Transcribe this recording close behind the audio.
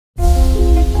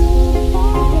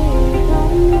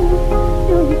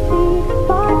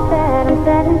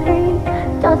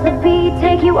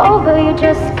you over, you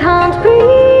just can't breathe.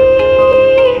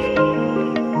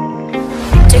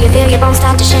 Do you feel your bones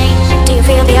start to shake? Do you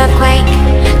feel the earthquake?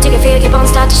 Do you feel your bones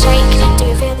start to shake? Do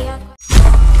you feel the earthquake?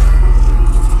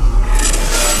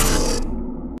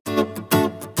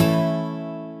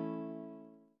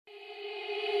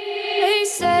 They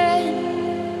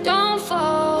said, don't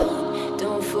fall.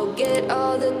 Don't forget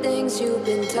all the things you've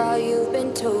been taught, you've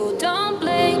been told. Don't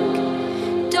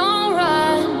blink, don't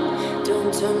run.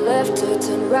 Don't turn left or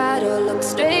turn right or look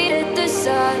straight at the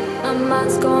sun. My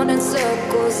mind's going in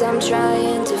circles, I'm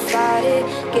trying to fight it.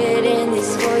 Getting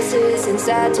these voices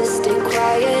inside to stay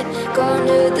quiet. Going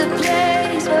to the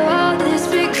place where all this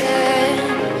began.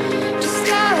 Just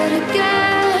start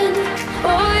again.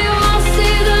 Oh, you won't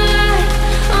see the light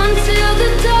until the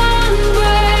dawn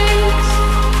breaks.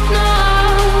 No,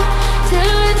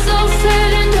 till it's all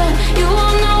said and done, you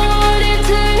won't know what it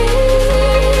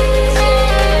takes.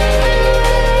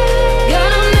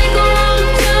 Gotta make a wrong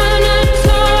turn and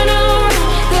turn around.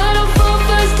 Gotta fall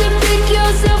fast to pick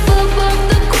yourself up off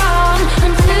the ground.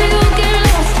 Until you get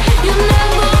lost, you'll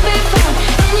never be found.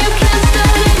 And you can't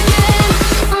start again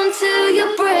until you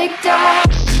break down.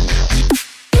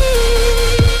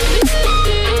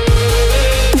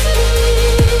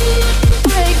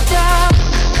 Break down.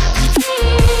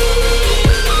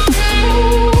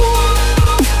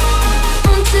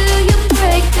 Until you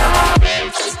break down.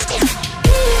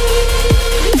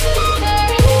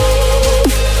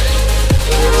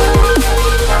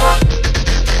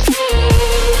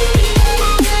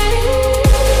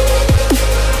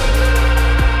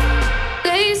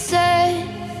 They say,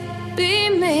 be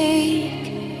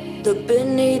meek. Look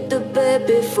beneath the bed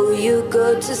before you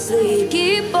go to sleep.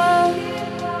 Keep on,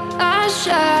 I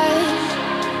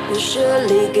shine. You'll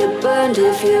surely get burned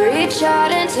if you reach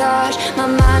out and touch. My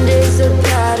mind is a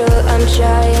battle, I'm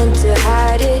trying to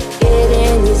hide it.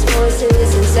 Getting these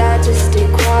voices inside to stay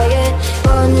quiet.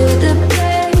 Going to the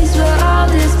place where all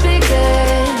this began.